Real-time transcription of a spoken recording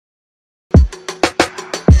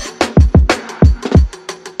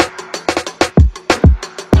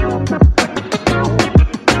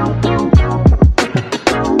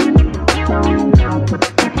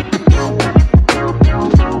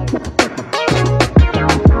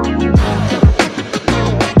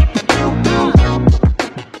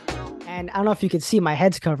don't know if you can see my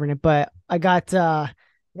head's covering it, but I got the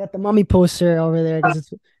Mummy poster over there because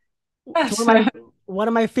it's Yes. one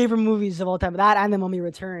of my favorite movies of all time. That and the Mummy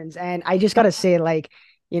Returns. And I just gotta say, like,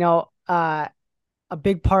 you know, a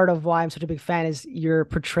big part of why I'm such a big fan is your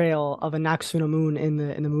portrayal of Anck-Su-Namun in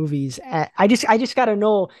the movies. I just gotta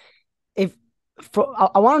know if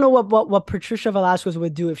I want to know what Patricia Velasquez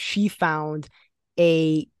would do if she found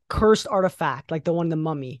a cursed artifact like the one in the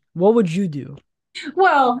Mummy. What would you do?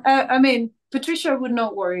 Well, I mean, Patricia would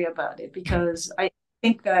not worry about it because I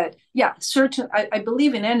think that, yeah, I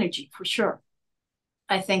believe in energy for sure.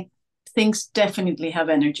 I think things definitely have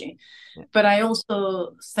energy. But I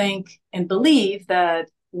also think and believe that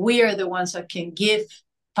we are the ones that can give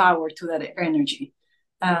power to that energy.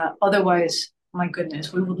 Otherwise, my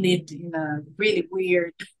goodness, we would live in a really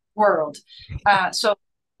weird world. So I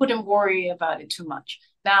wouldn't worry about it too much.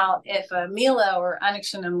 Now, if Mila or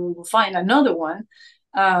Anck-Su-Namun will find another one,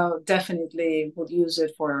 definitely would use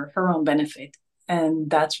it for her own benefit. And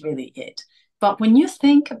that's really it. But when you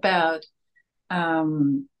think about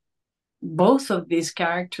um, both of these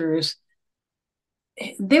characters,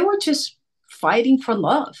 they were just fighting for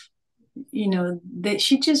love.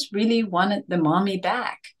 She just really wanted the mommy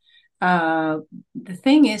back. The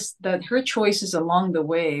thing is that her choices along the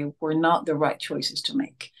way were not the right choices to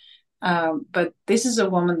make. But this is a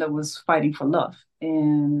woman that was fighting for love,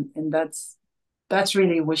 and that's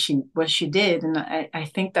really what she did. And I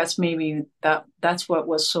think that's maybe that's what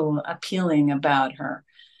was so appealing about her,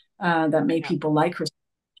 that made Yeah. people like her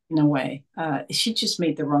in a way. She just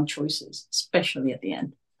made the wrong choices, especially at the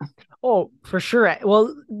end. Oh, for sure.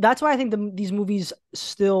 Well, that's why I think these movies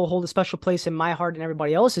still hold a special place in my heart and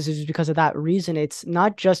everybody else's is because of that reason. It's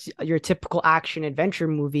not just your typical action adventure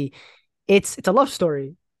movie. It's a love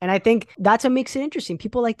story. And I think that's what makes it interesting.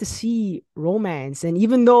 People like to see romance. And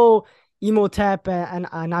even though Imhotep and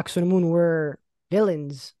Anck-Su-Namun were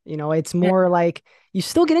villains, it's Yeah. more like you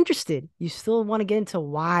still get interested. You still want to get into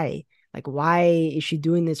why. Like why is she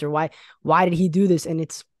doing this or why did he do this? And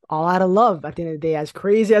it's all out of love at the end of the day, as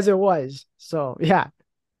crazy as it was. So yeah.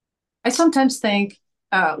 I sometimes think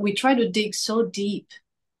we try to dig so deep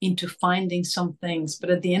into finding some things, but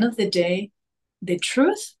at the end of the day, the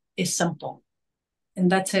truth is simple,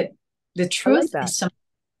 and that's it. The I like truth that. is simple.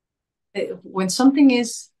 When something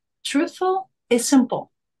is truthful, it's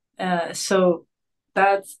simple. So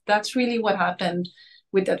that's really what happened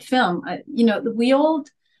with that film.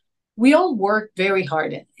 We all worked very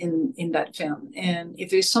hard in that film, and if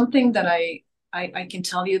there's something that I can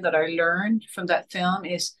tell you that I learned from that film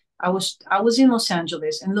is I was in Los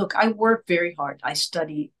Angeles, and look, I work very hard. I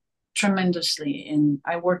study tremendously, and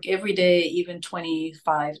I work every day, even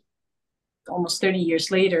 25, almost 30 years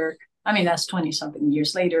later. I mean, that's 20 something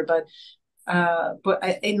years later, but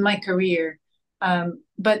in my career,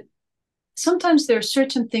 but sometimes there are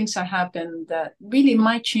certain things that happen that really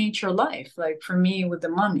might change your life. Like for me with the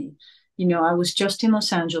mummy, I was just in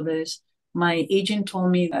Los Angeles. My agent told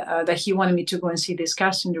me that he wanted me to go and see this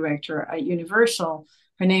casting director at Universal.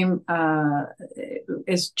 Her name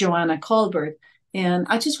is Joanna Colbert. And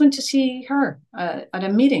I just went to see her at a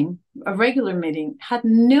meeting, a regular meeting, had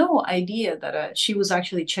no idea that she was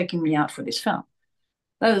actually checking me out for this film.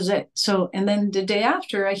 That was it. So, and then the day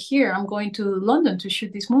after, I hear I'm going to London to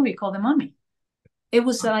shoot this movie called The Mummy. It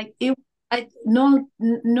was like it. No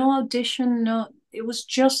audition, no. It was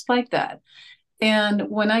just like that. And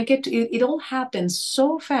when I get to it, it all happened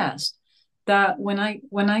so fast that when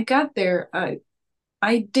I got there,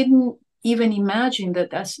 I didn't even imagine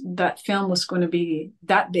that film was going to be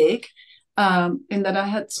that big, and that I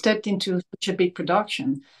had stepped into such a big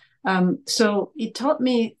production. So it taught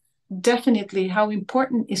me definitely how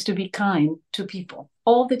important is to be kind to people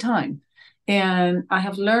all the time. And I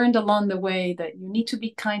have learned along the way that you need to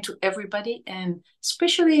be kind to everybody. And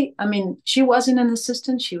especially, I mean, she wasn't an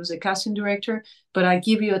assistant, she was a casting director, but I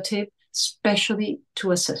give you a tip, especially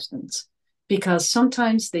to assistants, because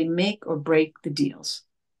sometimes they make or break the deals.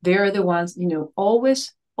 They're the ones,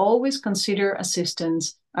 always consider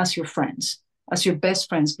assistants as your friends, as your best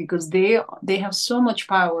friends, because they have so much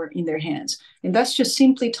power in their hands. And that's just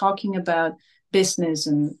simply talking about business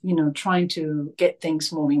and trying to get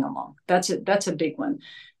things moving along. That's a big one.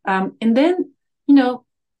 And then you know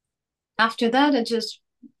after that, I just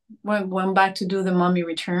went back to do the Mummy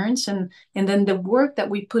Returns, and then the work that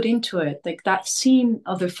we put into it, like that scene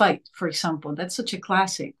of the fight, for example, that's such a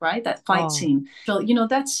classic, right? That fight Oh, scene. So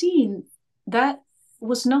that scene that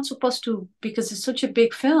was not supposed to, because it's such a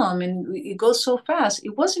big film and it goes so fast.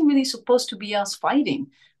 It wasn't really supposed to be us fighting.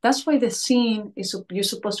 That's why the scene is you're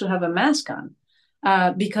supposed to have a mask on.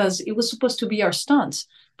 because it was supposed to be our stunts.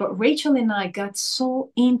 But Rachel and I got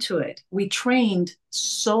so into it. We trained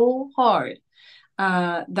so hard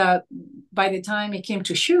that by the time it came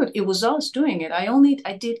to shoot, it was us doing it.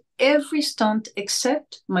 I did every stunt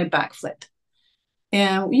except my backflip.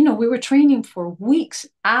 And we were training for weeks,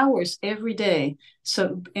 hours every day.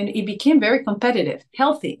 So, and it became very competitive,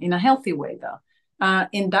 healthy in a healthy way, though,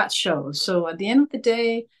 in that show. So at the end of the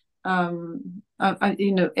day, every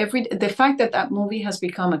the fact that that movie has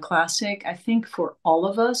become a classic, I think for all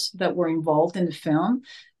of us that were involved in the film,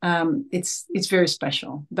 it's very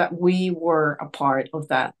special that we were a part of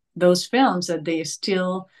those films that they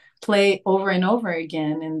still play over and over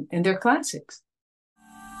again, and they're classics.